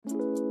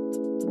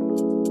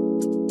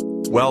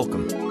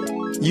Welcome.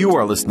 You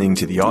are listening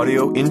to the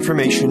Audio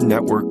Information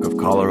Network of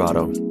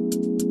Colorado.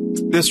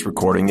 This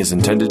recording is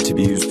intended to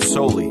be used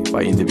solely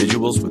by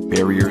individuals with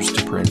barriers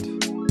to print.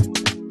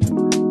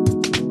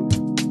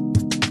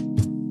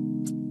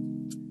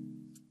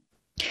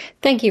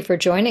 Thank you for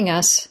joining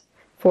us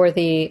for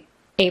the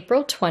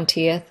April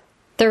 20th,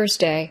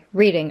 Thursday,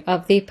 reading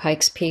of the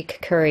Pikes Peak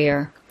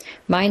Courier.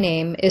 My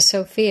name is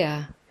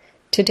Sophia.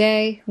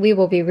 Today, we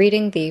will be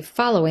reading the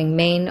following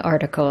main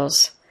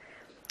articles.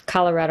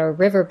 Colorado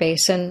River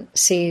Basin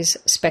sees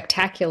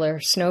spectacular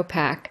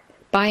snowpack,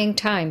 buying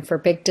time for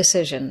big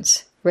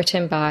decisions,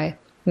 written by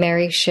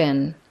Mary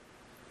Shin.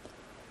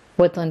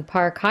 Woodland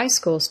Park High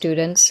School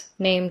students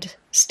named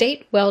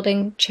state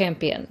welding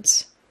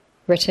champions,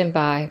 written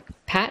by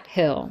Pat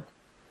Hill.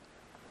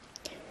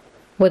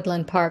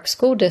 Woodland Park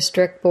School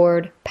District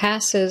Board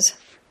passes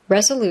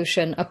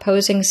resolution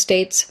opposing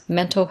state's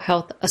mental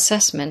health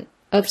assessment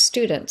of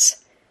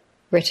students,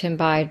 written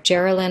by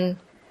Geraldine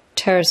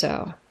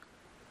Terzo.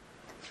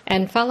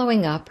 And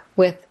following up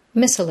with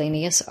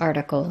miscellaneous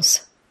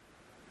articles.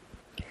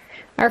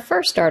 Our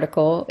first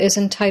article is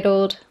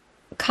entitled,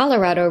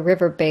 Colorado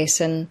River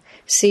Basin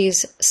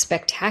Sees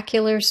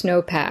Spectacular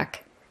Snowpack,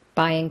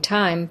 Buying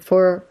Time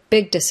for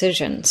Big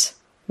Decisions,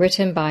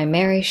 written by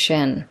Mary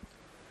Shin.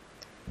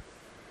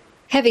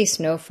 Heavy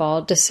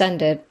snowfall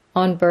descended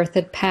on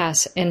Berthoud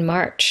Pass in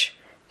March,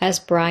 as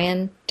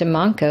Brian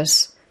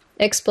DeMoncos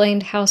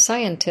explained how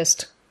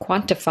scientists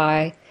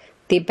quantify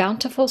the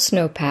bountiful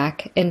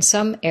snowpack in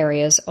some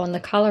areas on the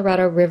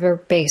Colorado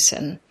River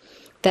Basin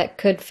that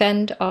could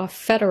fend off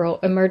federal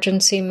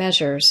emergency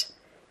measures,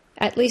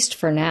 at least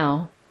for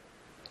now.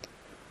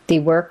 The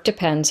work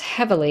depends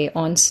heavily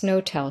on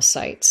SNOTEL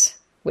sites,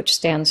 which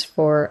stands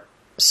for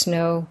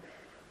Snow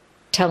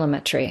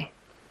Telemetry,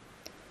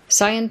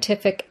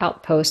 scientific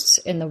outposts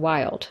in the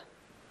wild,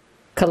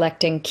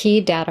 collecting key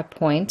data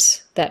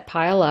points that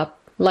pile up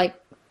like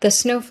the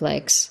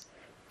snowflakes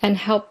and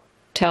help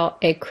tell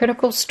a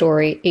critical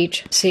story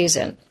each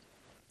season,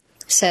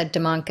 said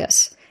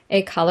DeMoncos,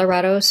 a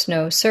Colorado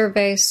Snow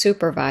Survey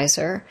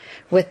supervisor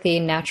with the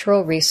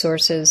Natural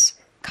Resources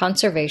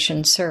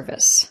Conservation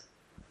Service.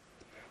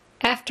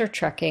 After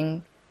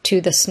trekking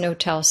to the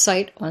SNOTEL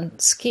site on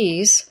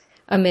skis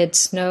amid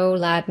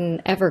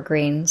snow-laden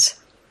evergreens,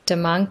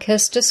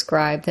 DeMoncos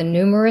described the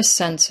numerous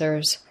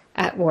sensors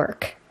at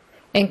work,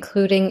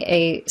 including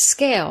a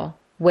scale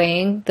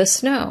weighing the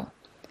snow,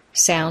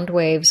 sound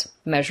waves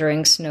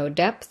measuring snow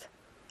depth,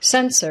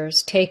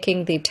 sensors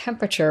taking the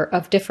temperature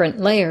of different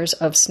layers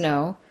of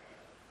snow,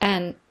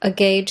 and a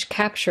gauge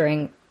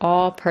capturing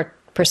all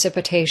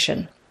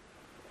precipitation.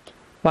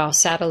 While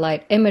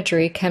satellite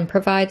imagery can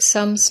provide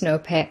some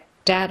snowpack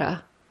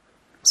data,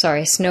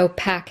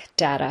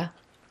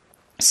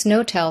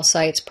 SNOTEL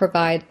sites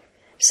provide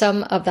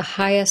some of the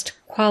highest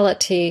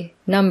quality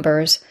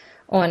numbers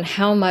on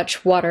how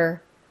much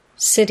water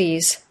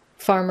cities,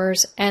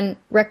 farmers, and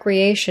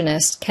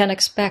recreationists can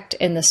expect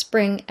in the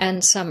spring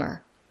and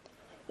summer.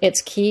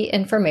 It's key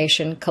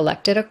information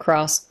collected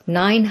across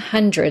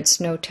 900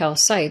 SNOTEL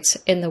sites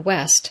in the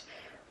West,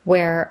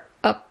 where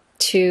up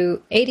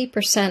to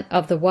 80%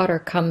 of the water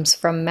comes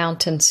from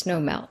mountain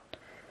snowmelt,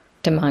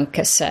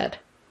 DeMoncos said.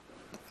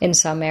 In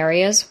some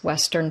areas,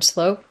 Western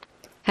Slope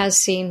has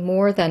seen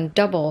more than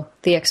double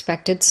the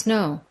expected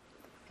snow.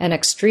 An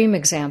extreme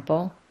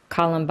example,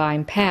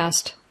 Columbine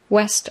Pass,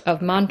 west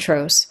of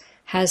Montrose,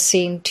 has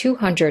seen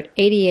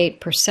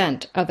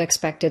 288% of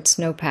expected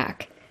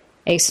snowpack,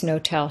 a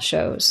SNOTEL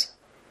shows.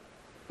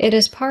 It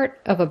is part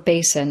of a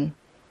basin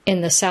in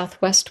the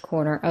southwest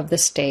corner of the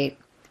state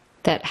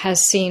that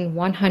has seen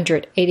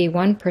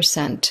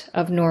 181%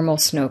 of normal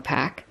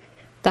snowpack,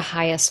 the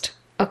highest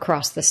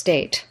across the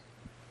state.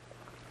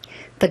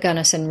 The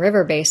Gunnison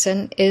River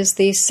Basin is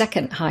the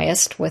second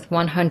highest with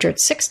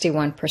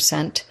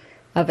 161%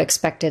 of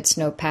expected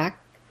snowpack,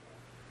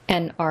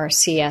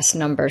 NRCS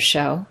numbers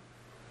show.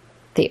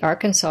 The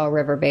Arkansas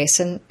River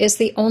Basin is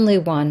the only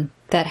one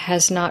that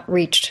has not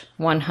reached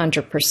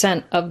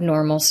 100% of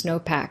normal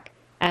snowpack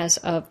as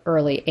of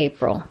early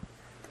April.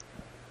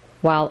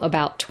 While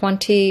about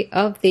 20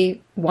 of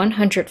the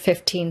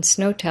 115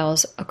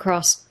 SNOTELs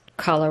across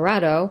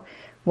Colorado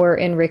were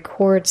in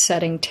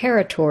record-setting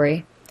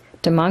territory,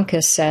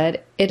 DeMoncos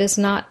said it is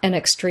not an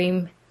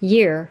extreme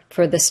year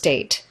for the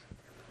state.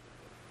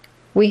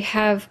 We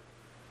have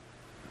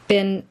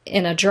been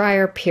in a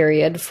drier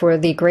period for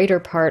the greater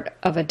part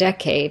of a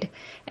decade,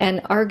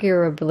 and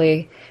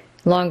arguably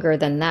longer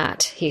than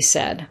that, he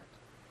said.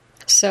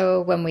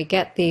 So when we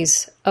get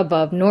these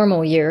above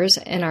normal years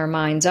in our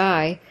mind's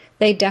eye,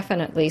 they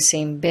definitely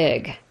seem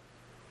big.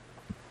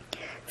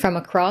 From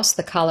across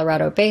the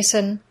Colorado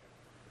Basin,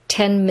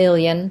 10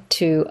 million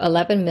to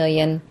 11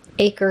 million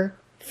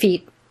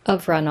acre-feet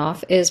of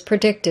runoff is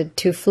predicted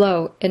to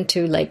flow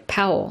into Lake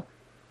Powell,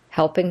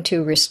 helping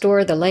to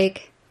restore the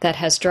lake that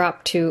has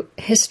dropped to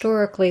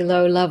historically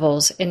low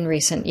levels in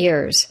recent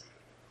years,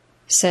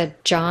 said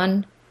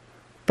John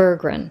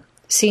Berggren,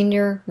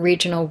 Senior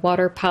Regional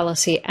Water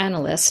Policy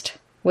Analyst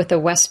with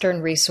the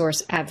Western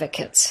Resource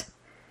Advocates.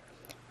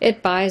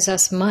 It buys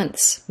us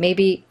months,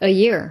 maybe a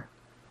year,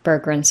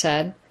 Berggren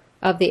said,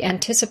 of the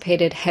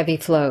anticipated heavy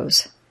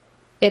flows.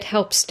 It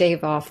helps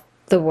stave off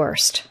the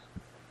worst.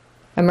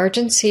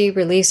 Emergency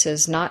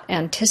releases not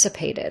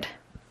anticipated.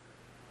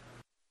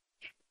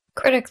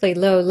 Critically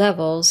low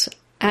levels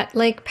at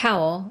Lake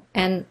Powell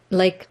and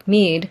Lake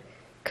Mead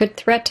could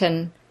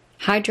threaten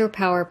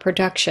hydropower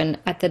production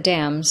at the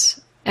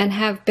dams and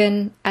have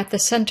been at the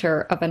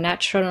center of a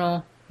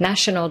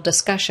national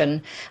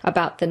discussion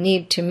about the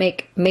need to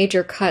make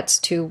major cuts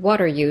to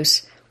water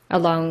use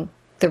along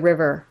the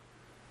river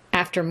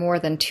after more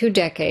than 2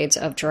 decades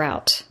of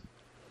drought.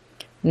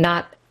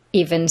 Not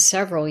even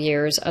several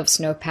years of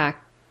snowpack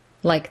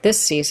like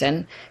this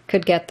season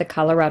could get the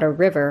Colorado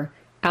River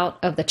out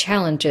of the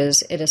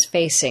challenges it is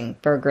facing,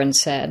 Berggren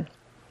said.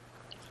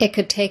 It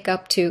could take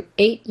up to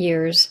 8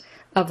 years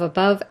of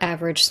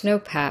above-average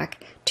snowpack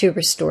to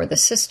restore the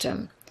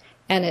system,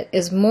 and it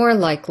is more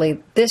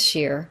likely this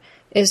year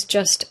is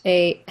just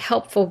a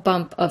helpful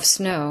bump of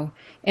snow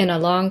in a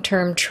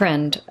long-term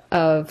trend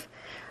of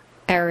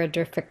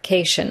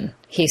aridification,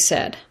 he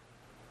said.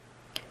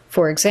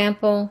 For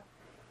example,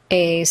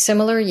 a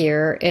similar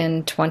year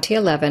in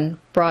 2011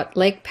 brought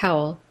Lake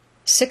Powell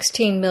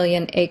 16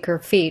 million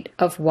acre-feet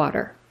of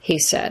water, he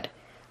said,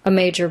 a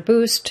major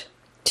boost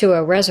to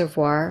a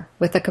reservoir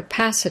with a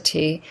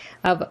capacity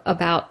of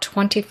about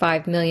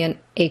 25 million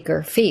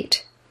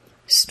acre-feet.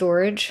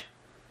 Storage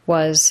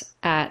was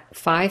at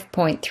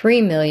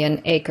 5.3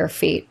 million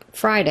acre-feet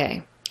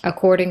Friday,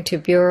 according to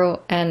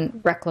Bureau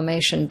and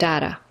Reclamation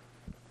data.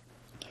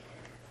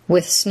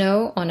 With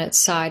snow on its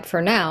side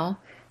for now,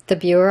 the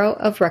Bureau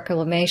of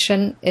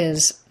Reclamation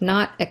is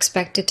not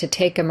expected to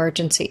take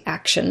emergency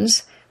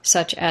actions,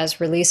 such as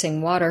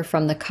releasing water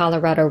from the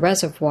Colorado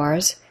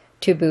reservoirs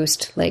to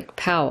boost Lake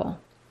Powell.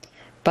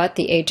 But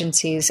the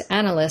agency's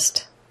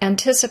analyst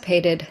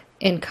anticipated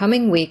in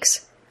coming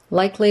weeks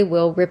likely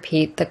will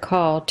repeat the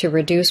call to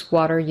reduce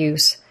water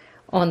use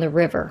on the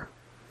river,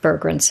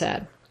 Berggren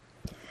said.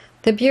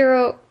 The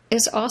Bureau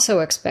is also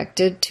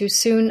expected to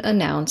soon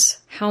announce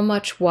how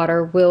much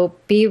water will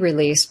be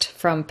released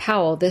from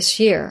Powell this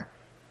year.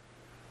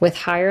 With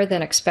higher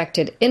than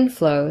expected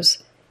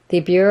inflows, the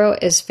Bureau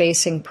is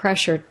facing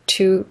pressure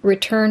to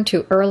return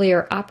to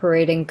earlier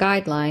operating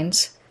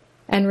guidelines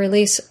and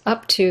release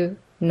up to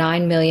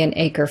 9 million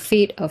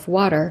acre-feet of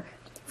water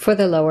for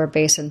the lower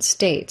basin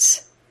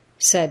states,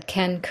 said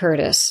Ken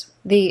Curtis,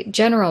 the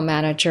general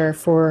manager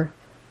for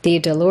the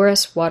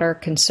Dolores Water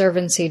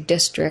Conservancy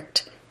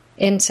District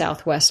in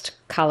southwest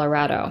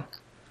Colorado.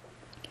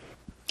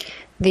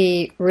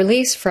 The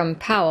release from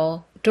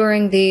Powell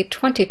during the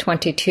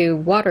 2022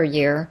 water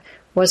year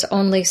was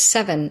only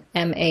 7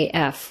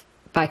 MAF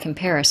by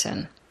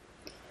comparison.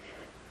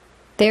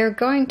 They're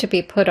going to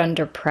be put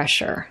under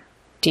pressure.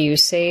 Do you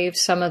save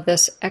some of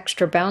this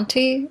extra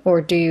bounty,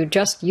 or do you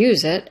just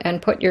use it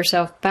and put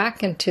yourself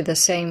back into the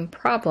same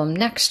problem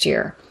next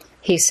year?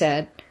 He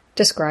said,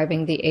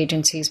 describing the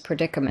agency's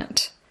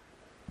predicament.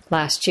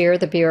 Last year,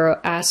 the Bureau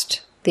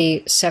asked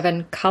the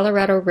 7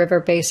 Colorado River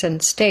Basin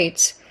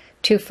states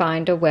to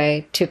find a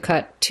way to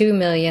cut 2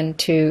 million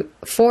to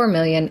 4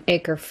 million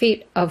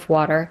acre-feet of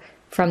water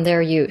from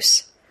their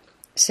use.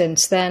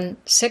 Since then,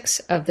 6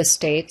 of the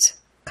states,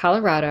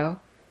 Colorado,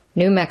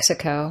 New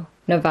Mexico,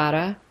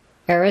 Nevada,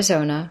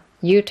 Arizona,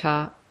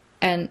 Utah,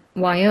 and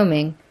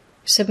Wyoming,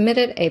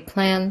 submitted a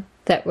plan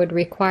that would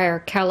require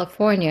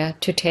California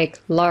to take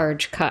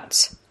large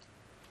cuts.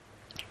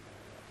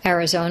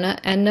 Arizona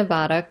and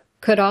Nevada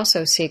could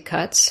also see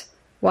cuts,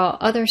 while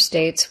other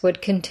states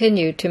would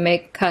continue to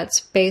make cuts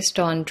based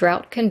on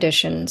drought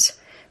conditions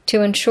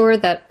to ensure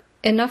that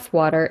enough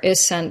water is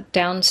sent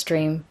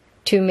downstream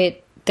to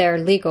meet their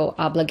legal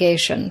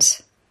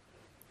obligations.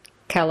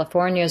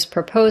 California's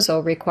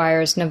proposal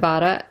requires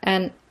Nevada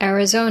and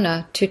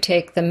Arizona to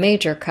take the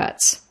major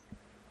cuts.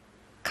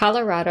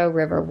 Colorado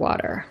River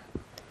water.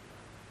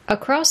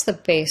 Across the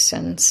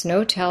basin,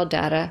 SNOTEL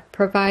data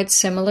provides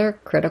similar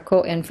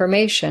critical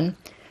information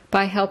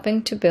by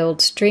helping to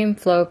build stream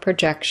flow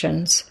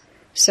projections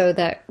so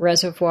that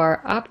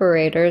reservoir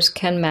operators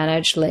can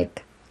manage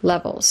lake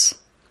levels.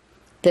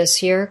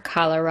 This year,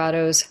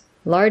 Colorado's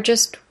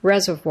largest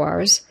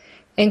reservoirs,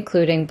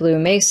 including Blue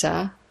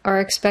Mesa, are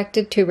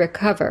expected to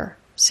recover,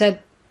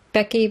 said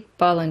Becky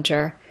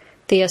Bollinger,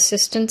 the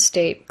assistant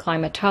state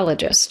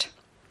climatologist.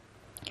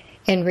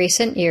 In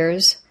recent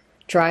years,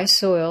 dry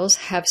soils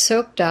have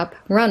soaked up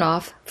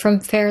runoff from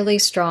fairly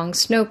strong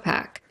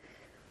snowpack,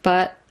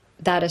 but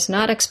that is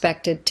not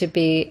expected to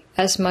be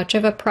as much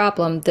of a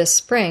problem this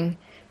spring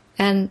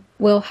and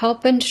will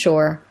help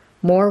ensure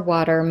more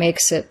water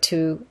makes it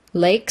to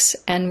lakes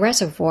and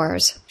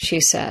reservoirs, she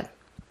said.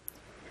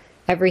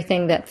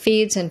 Everything that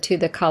feeds into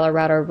the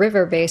Colorado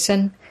River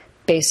Basin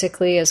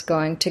basically is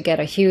going to get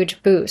a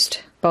huge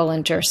boost,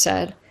 Bollinger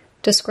said,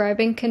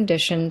 describing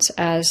conditions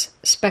as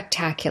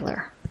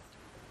spectacular.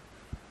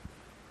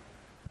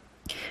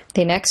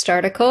 The next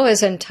article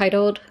is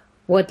entitled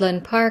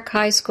Woodland Park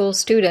High School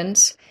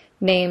Students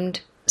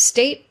Named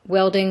State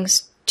Welding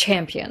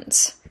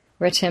Champions,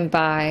 written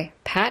by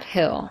Pat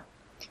Hill.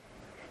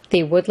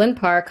 The Woodland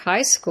Park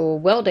High School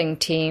welding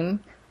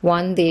team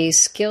won the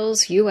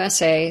Skills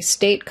USA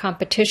state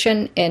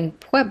competition in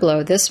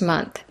Pueblo this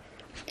month.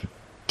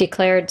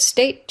 Declared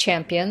state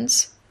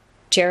champions,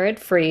 Jared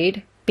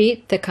Freed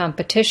beat the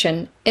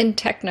competition in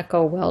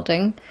technical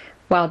welding,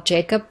 while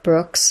Jacob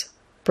Brooks,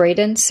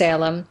 Braden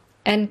Salem,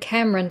 and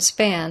Cameron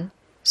Spann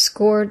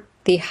scored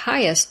the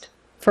highest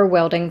for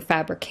welding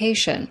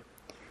fabrication.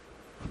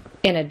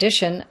 In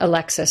addition,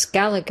 Alexis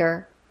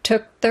Gallagher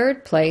took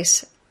third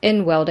place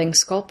in welding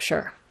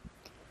sculpture.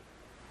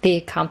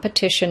 The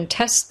competition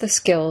tests the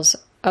skills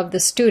of the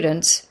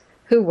students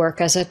who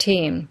work as a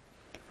team.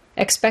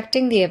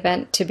 Expecting the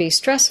event to be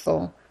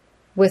stressful,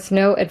 with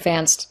no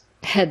advanced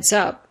heads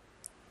up,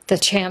 the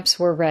champs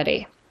were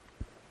ready.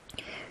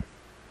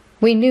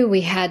 We knew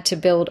we had to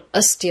build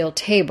a steel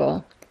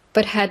table,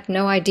 but had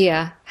no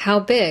idea how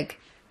big,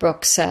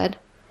 Brooks said.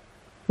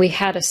 We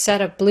had a set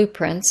of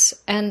blueprints,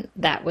 and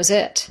that was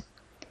it.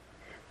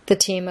 The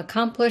team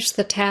accomplished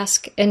the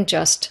task in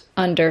just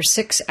under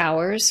 6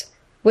 hours,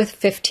 with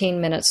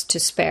 15 minutes to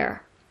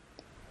spare.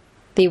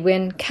 The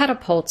win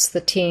catapults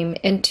the team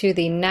into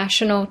the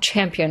national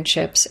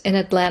championships in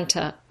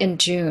Atlanta in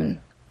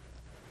June.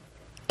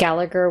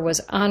 Gallagher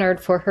was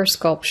honored for her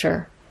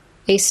sculpture,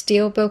 a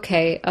steel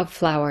bouquet of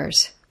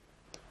flowers.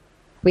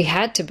 We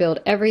had to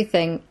build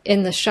everything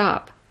in the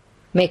shop,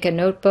 make a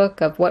notebook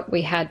of what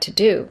we had to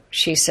do,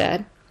 she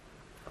said.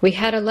 We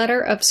had a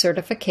letter of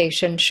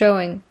certification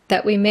showing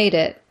that we made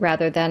it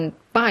rather than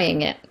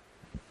buying it.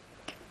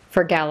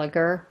 For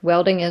Gallagher,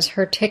 welding is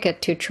her ticket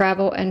to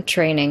travel and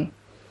training.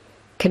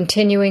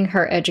 Continuing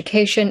her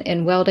education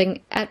in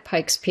welding at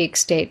Pikes Peak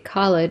State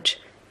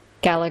College,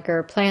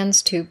 Gallagher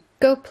plans to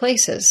go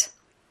places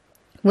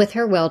with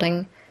her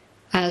welding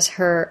as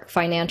her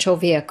financial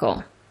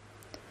vehicle.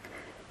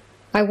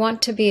 I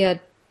want to be a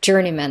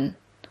journeyman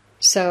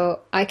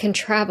so I can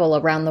travel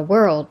around the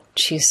world,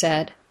 she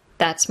said.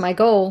 That's my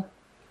goal.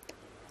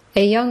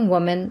 A young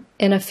woman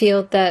in a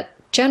field that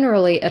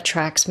generally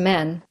attracts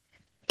men,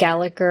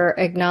 Gallagher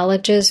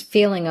acknowledges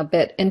feeling a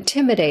bit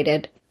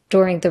intimidated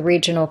during the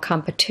regional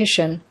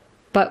competition,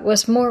 but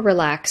was more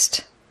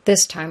relaxed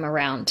this time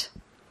around.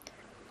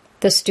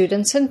 The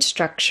student's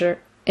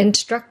instructor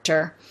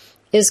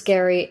is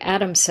Gary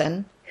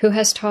Adamson, who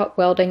has taught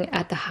welding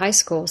at the high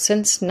school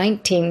since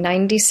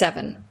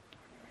 1997.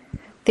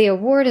 The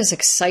award is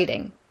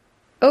exciting,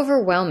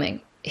 overwhelming,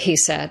 he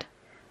said.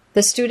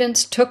 The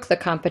students took the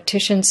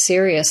competition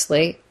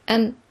seriously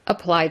and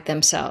applied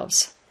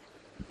themselves.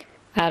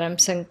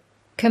 Adamson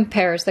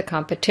compares the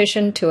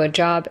competition to a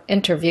job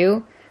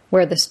interview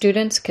where the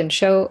students can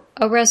show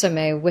a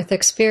resume with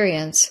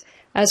experience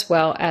as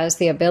well as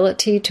the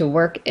ability to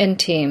work in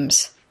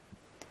teams.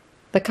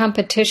 The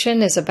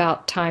competition is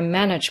about time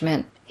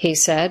management, he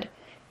said,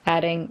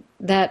 adding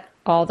that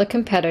all the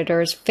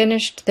competitors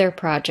finished their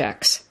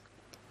projects.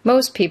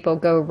 Most people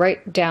go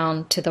right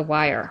down to the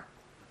wire.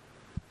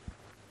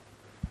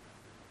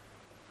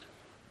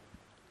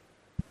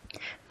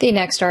 The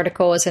next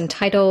article is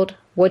entitled,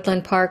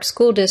 Woodland Park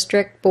School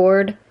District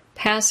Board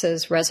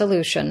Passes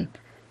Resolution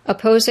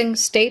Opposing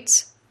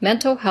State's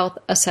Mental Health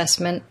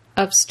Assessment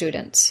of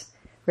Students,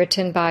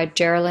 written by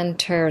Geraldine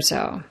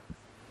Terzo.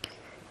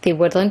 The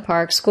Woodland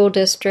Park School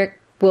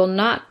District will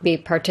not be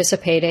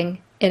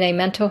participating in a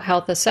mental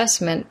health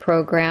assessment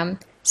program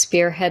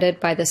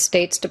spearheaded by the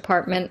state's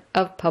Department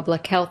of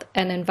Public Health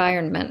and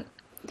Environment.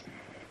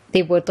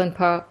 The Woodland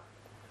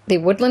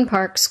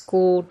Park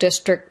School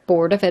District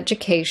Board of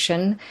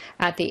Education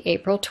at the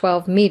April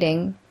 12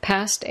 meeting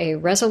passed a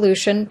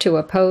resolution to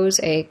oppose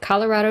a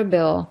Colorado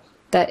bill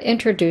that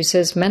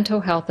introduces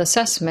mental health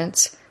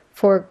assessments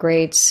for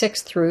grades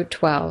 6 through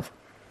 12.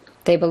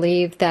 They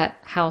believe that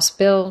House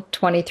Bill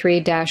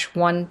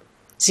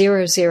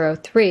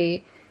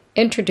 23-1003,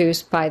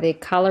 introduced by the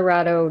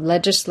Colorado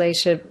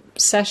legislative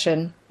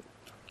session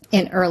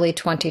in early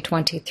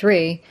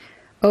 2023,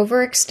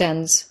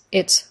 overextends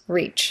its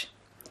reach.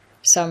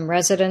 Some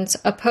residents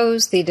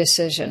oppose the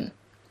decision.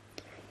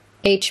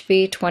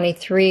 HB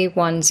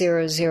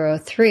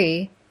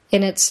 23-1003,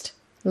 in its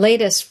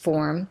latest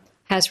form,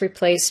 has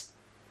replaced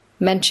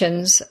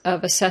mentions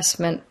of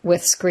assessment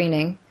with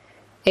screening,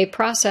 a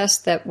process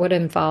that would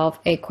involve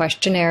a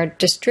questionnaire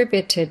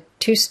distributed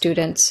to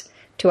students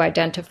to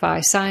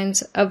identify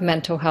signs of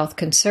mental health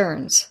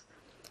concerns.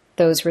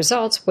 Those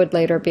results would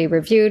later be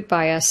reviewed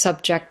by a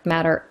subject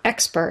matter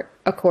expert,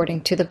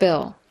 according to the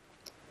bill.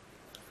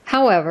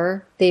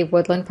 However, the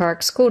Woodland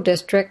Park School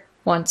District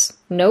wants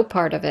no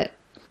part of it,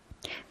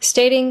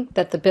 stating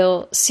that the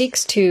bill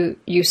seeks to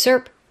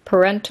usurp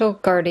parental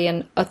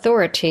guardian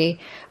authority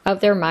of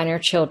their minor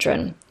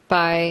children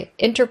by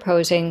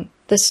interposing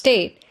the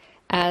state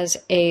as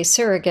a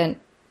surrogate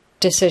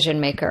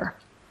decision-maker.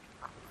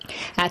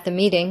 At the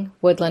meeting,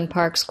 Woodland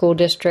Park School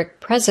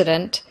District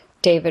President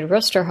David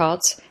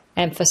Rusterholz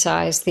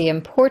emphasized the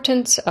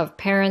importance of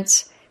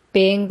parents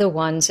being the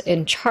ones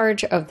in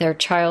charge of their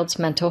child's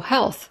mental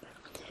health.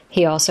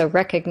 He also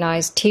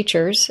recognized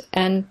teachers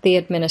and the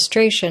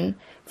administration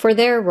for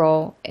their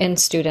role in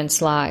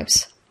students'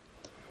 lives.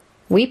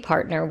 We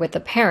partner with the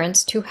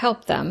parents to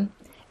help them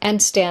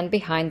and stand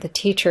behind the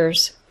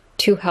teachers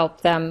to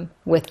help them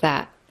with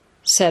that,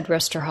 said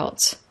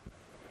Rusterholz.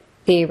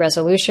 The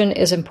resolution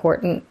is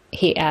important,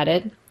 he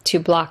added, to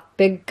block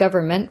big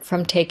government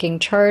from taking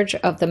charge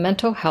of the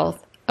mental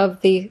health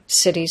of the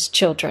city's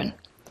children.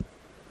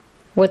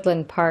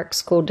 Woodland Park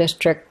School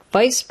District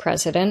Vice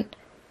President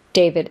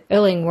David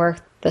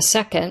Illingworth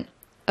II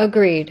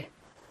agreed,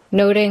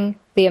 noting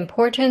the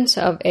importance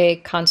of a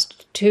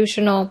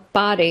constitutional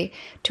body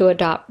to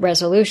adopt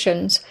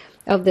resolutions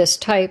of this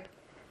type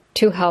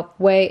to help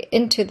weigh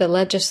into the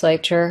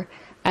legislature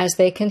as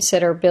they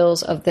consider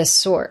bills of this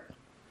sort.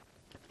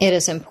 It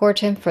is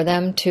important for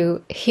them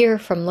to hear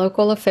from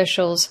local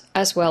officials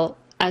as well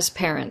as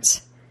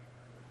parents.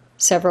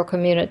 Several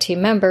community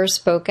members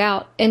spoke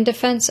out in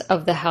defense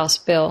of the House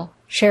bill,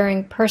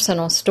 sharing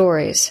personal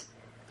stories.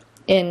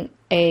 In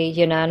a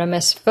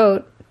unanimous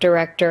vote,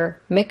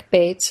 Director Mick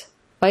Bates,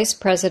 Vice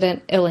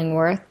President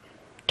Illingworth,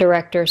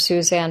 Director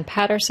Suzanne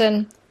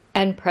Patterson,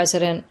 and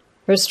President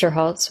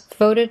Rusterholz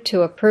voted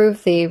to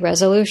approve the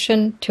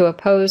resolution to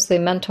oppose the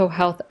Mental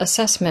Health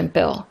Assessment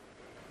Bill.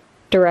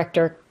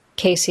 Director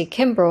Casey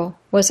Kimbrell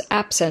was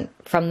absent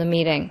from the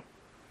meeting.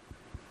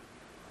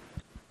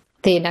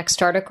 The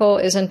next article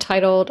is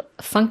entitled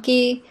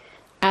Funky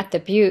at the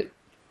Butte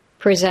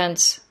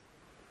presents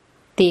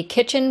The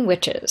Kitchen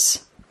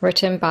Witches,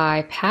 written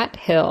by Pat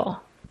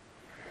Hill.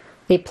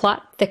 The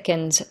plot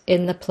thickens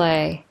in the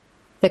play,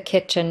 The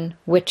Kitchen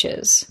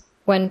Witches,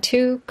 when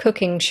two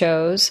cooking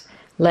shows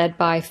led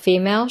by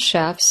female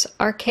chefs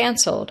are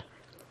canceled,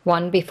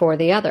 one before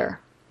the other.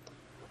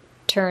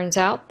 Turns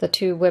out the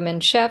two women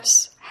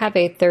chefs have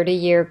a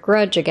 30-year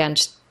grudge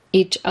against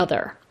each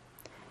other.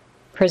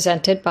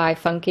 Presented by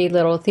Funky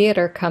Little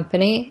Theater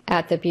Company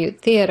at the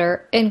Butte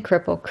Theater in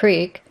Cripple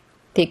Creek,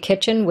 The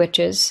Kitchen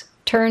Witches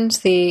turns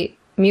the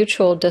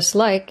mutual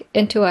dislike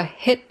into a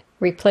hit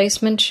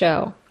replacement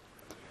show.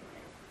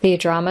 The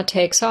drama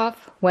takes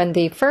off when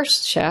the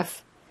first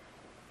chef,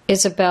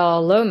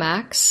 Isabel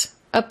Lomax,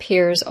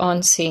 appears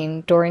on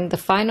scene during the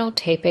final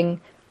taping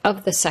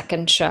of the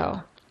second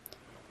show.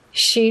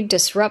 She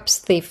disrupts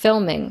the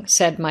filming,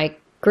 said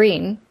Mike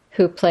Green,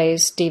 who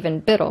plays Stephen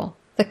Biddle,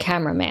 the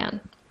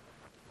cameraman.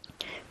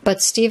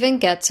 But Stephen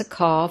gets a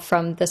call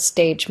from the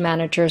stage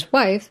manager's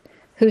wife,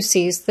 who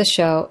sees the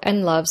show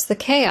and loves the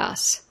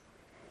chaos.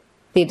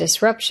 The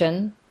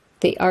disruption,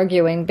 the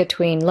arguing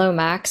between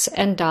Lomax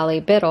and Dolly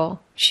Biddle,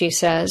 she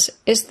says,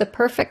 is the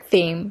perfect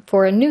theme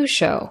for a new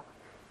show,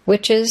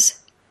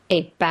 Witches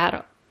at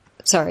Battle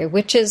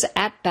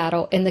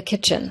in the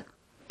Kitchen.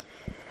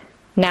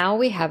 Now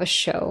we have a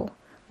show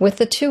with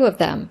the two of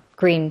them,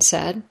 Green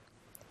said.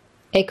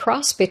 A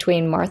cross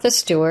between Martha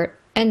Stewart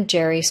and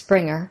Jerry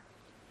Springer,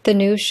 the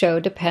new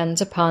show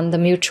depends upon the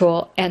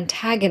mutual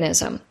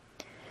antagonism.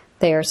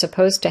 They are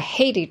supposed to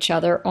hate each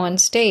other on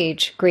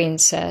stage, Green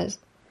says,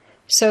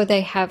 so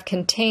they have a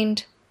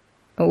contained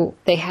food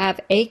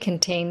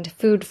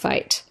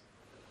fight.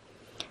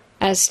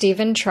 As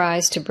Stephen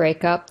tries to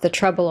break up the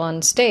trouble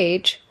on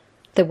stage,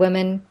 the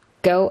women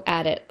go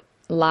at it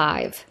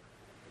live.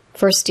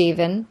 For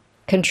Stephen,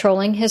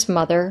 controlling his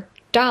mother,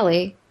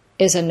 Dolly,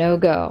 is a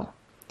no-go.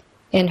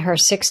 In her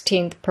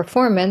 16th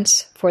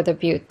performance for the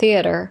Butte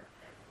Theater,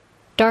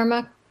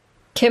 Dharma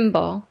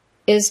Kimball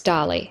is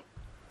Dolly.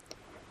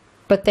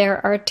 But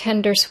there are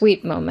tender,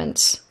 sweet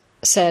moments,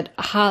 said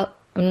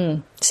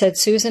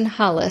Susan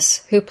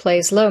Hollis, who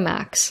plays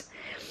Lomax.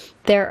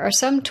 There are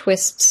some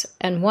twists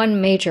and one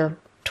major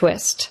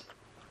twist.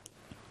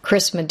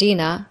 Chris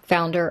Medina,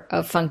 founder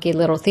of Funky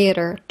Little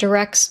Theater,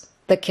 directs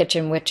The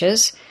Kitchen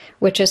Witches,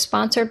 which is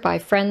sponsored by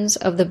Friends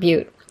of the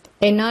Butte,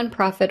 a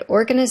nonprofit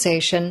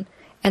organization,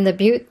 and the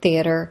Butte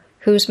Theater,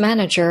 whose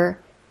manager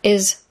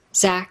is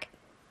Zach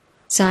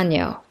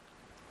Zanyo.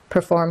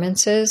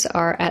 Performances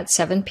are at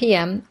 7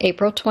 p.m.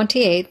 April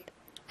 28th,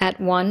 at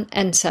 1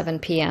 and 7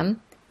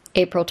 p.m.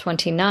 April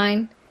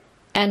 29,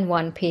 and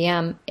 1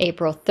 p.m.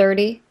 April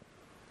 30,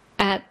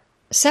 at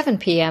 7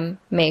 p.m.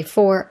 May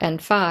 4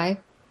 and 5,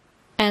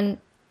 and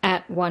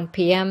at 1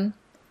 p.m.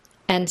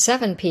 and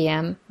 7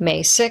 p.m.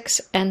 May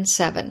 6 and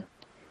 7.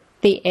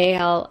 The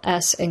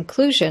ALS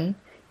inclusion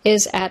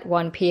is at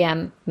 1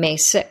 p.m. May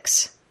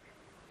 6.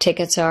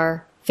 Tickets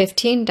are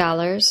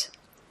 $15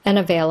 and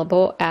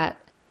available at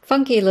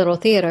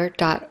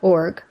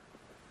funkylittletheater.org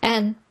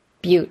and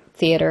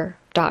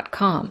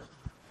buttetheater.com.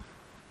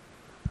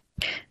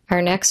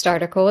 Our next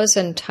article is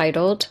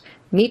entitled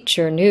Meet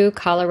Your New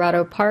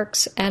Colorado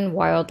Parks and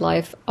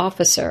Wildlife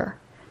Officer,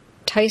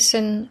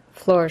 Tyson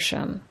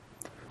Florsham.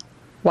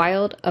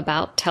 Wild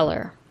About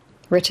Teller,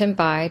 written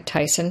by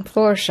Tyson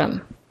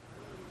Florsham.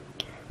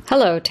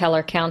 Hello,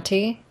 Teller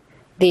County.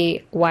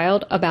 The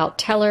Wild About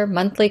Teller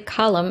monthly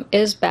column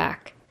is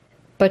back,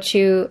 but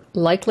you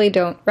likely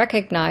don't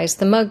recognize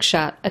the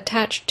mugshot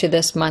attached to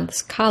this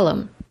month's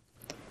column.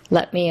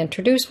 Let me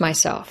introduce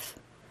myself.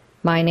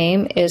 My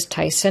name is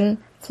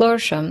Tyson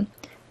Florsham,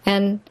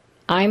 and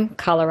I'm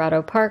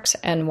Colorado Parks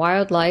and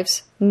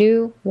Wildlife's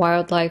new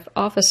wildlife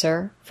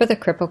officer for the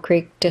Cripple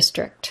Creek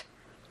District.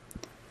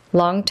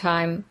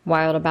 Longtime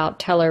Wild About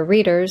Teller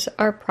readers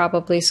are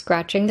probably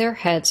scratching their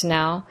heads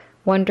now,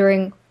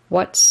 wondering,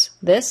 what's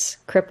this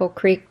Cripple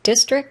Creek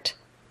district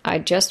I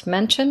just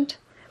mentioned?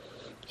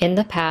 In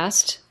the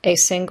past, a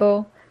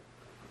single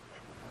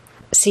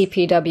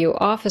CPW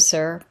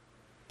officer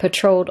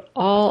patrolled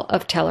all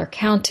of Teller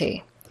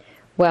County.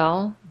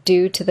 Well,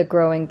 due to the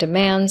growing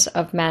demands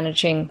of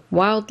managing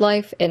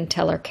wildlife in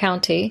Teller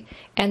County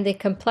and the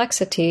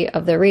complexity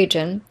of the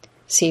region,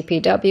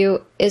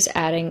 CPW is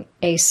adding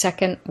a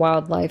second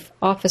wildlife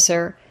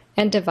officer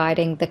and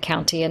dividing the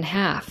county in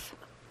half.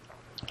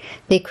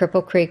 The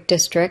Cripple Creek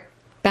District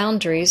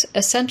boundaries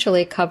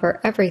essentially cover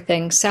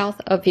everything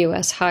south of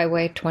U.S.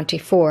 Highway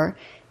 24,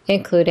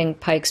 including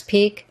Pikes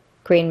Peak,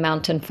 Green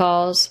Mountain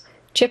Falls,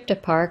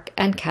 Chipta Park,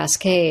 and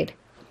Cascade.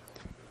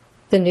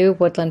 The new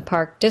Woodland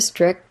Park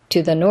District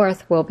to the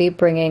north will be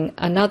bringing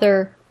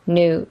another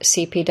new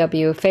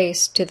CPW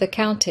face to the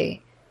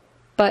county,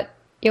 but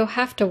you'll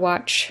have to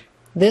watch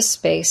this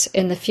space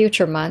in the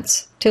future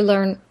months to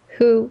learn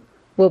who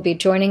will be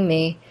joining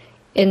me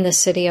in the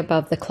city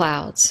above the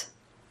clouds.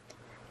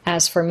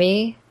 As for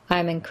me,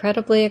 I'm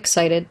incredibly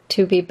excited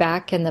to be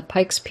back in the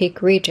Pikes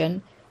Peak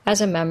region as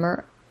a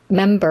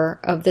member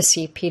of the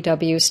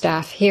CPW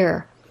staff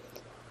here.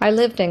 I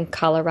lived in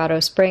Colorado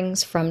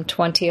Springs from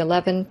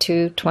 2011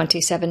 to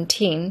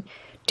 2017,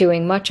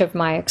 doing much of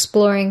my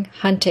exploring,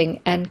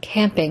 hunting, and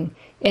camping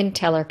in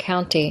Teller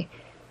County,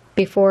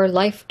 before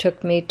life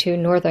took me to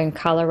northern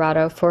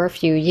Colorado for a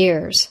few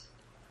years.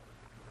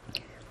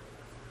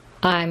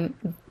 I'm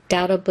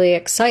undoubtedly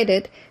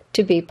excited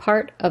to be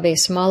part of a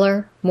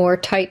smaller, more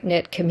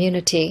tight-knit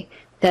community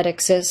that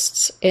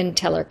exists in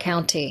Teller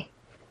County.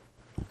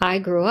 I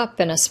grew up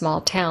in a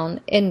small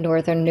town in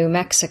northern New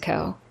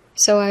Mexico,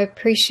 so I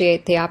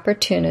appreciate the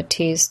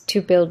opportunities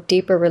to build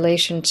deeper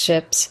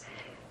relationships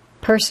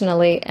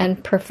personally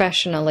and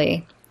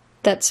professionally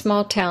that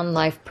small town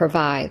life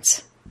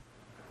provides.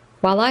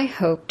 While I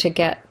hope to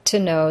get to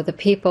know the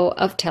people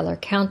of Teller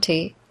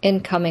County in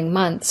coming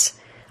months,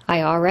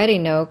 I already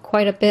know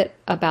quite a bit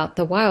about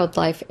the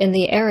wildlife in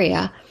the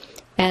area,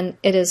 and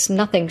it is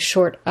nothing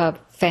short of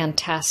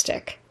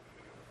fantastic.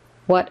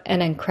 What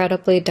an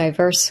incredibly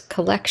diverse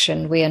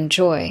collection we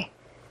enjoy.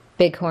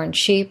 Bighorn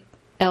sheep,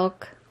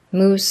 elk,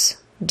 moose,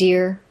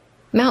 deer,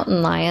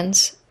 mountain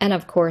lions, and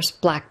of course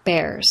black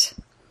bears.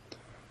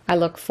 I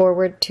look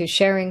forward to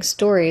sharing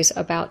stories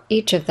about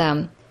each of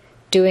them,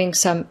 doing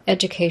some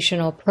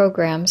educational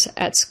programs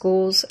at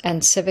schools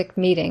and civic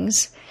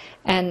meetings,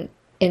 and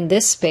in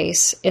this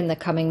space in the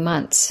coming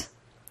months.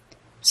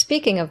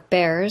 Speaking of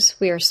bears,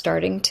 we are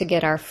starting to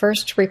get our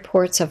first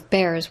reports of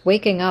bears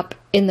waking up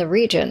in the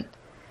region.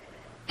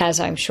 As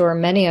I'm sure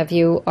many of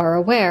you are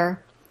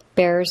aware,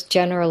 bears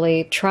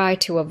generally try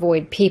to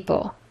avoid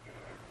people.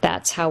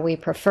 That's how we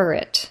prefer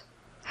it.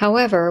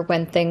 However,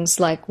 when things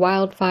like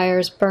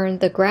wildfires burn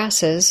the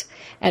grasses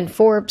and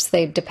forbs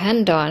they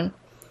depend on,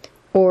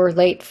 or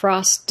late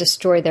frosts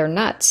destroy their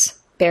nuts,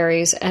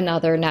 berries, and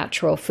other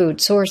natural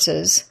food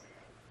sources,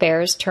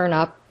 bears turn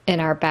up in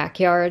our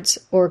backyards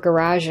or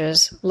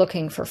garages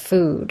looking for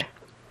food.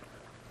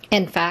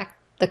 In fact,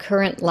 the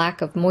current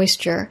lack of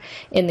moisture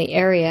in the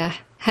area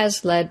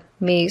has led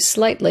me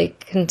slightly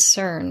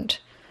concerned.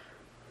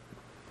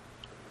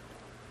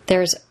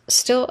 There's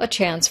still a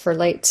chance for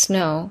late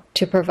snow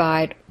to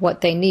provide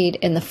what they need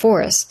in the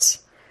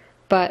forests,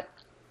 but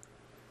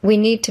we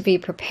need to be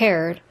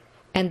prepared,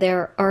 and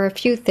there are a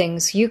few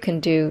things you can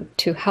do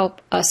to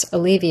help us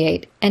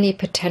alleviate any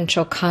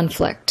potential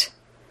conflict.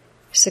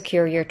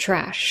 Secure your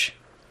trash.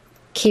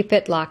 Keep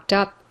it locked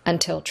up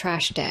until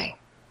trash day.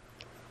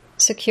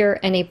 Secure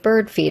any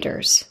bird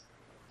feeders.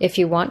 If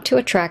you want to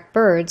attract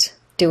birds,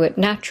 do it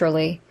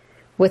naturally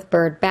with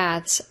bird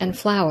baths and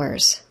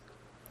flowers.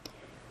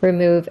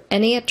 Remove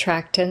any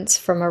attractants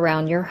from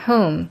around your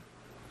home.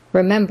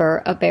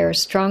 Remember, a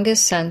bear's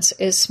strongest sense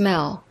is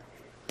smell.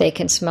 They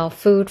can smell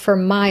food for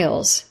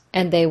miles,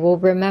 and they will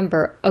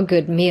remember a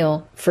good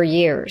meal for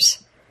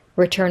years,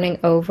 returning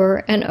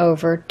over and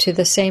over to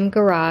the same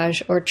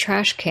garage or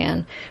trash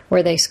can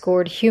where they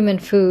scored human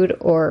food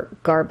or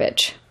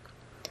garbage.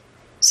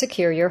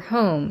 Secure your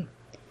home.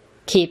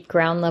 Keep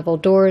ground-level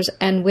doors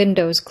and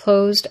windows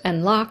closed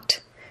and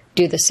locked.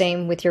 Do the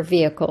same with your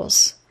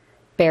vehicles.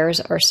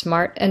 Bears are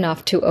smart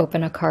enough to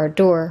open a car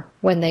door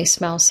when they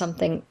smell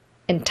something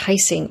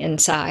enticing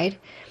inside,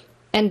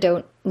 and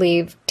don't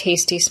leave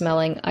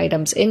tasty-smelling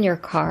items in your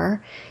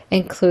car,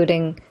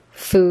 including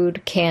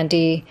food,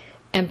 candy,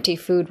 empty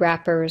food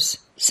wrappers,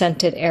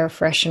 scented air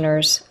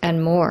fresheners,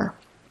 and more.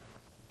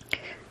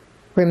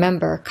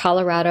 Remember,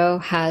 Colorado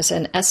has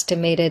an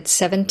estimated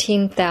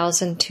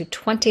 17,000 to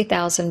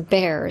 20,000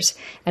 bears,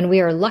 and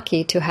we are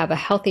lucky to have a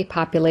healthy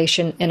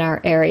population in our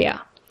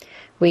area.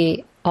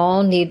 We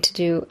all need to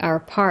do our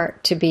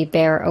part to be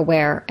bear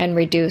aware and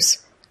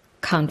reduce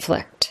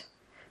conflict.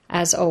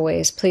 As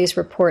always, please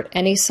report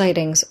any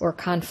sightings or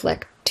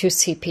conflict to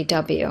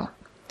CPW.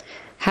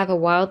 Have a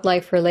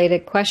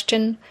wildlife-related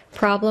question,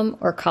 problem,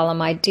 or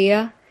column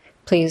idea?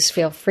 please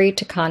feel free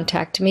to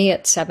contact me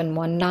at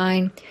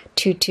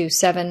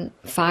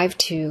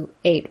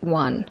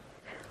 719-227-5281.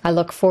 I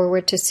look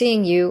forward to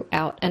seeing you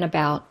out and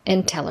about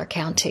in Teller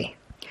County.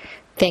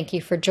 Thank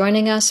you for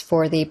joining us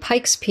for the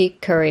Pikes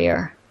Peak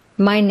Courier.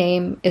 My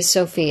name is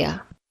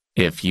Sophia.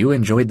 If you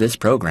enjoyed this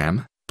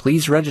program,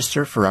 please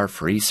register for our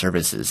free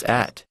services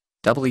at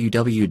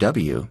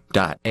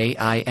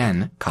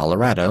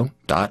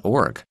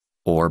www.aincolorado.org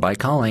or by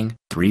calling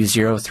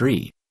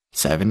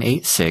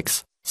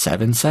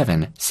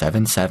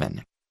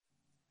 303-786-7777.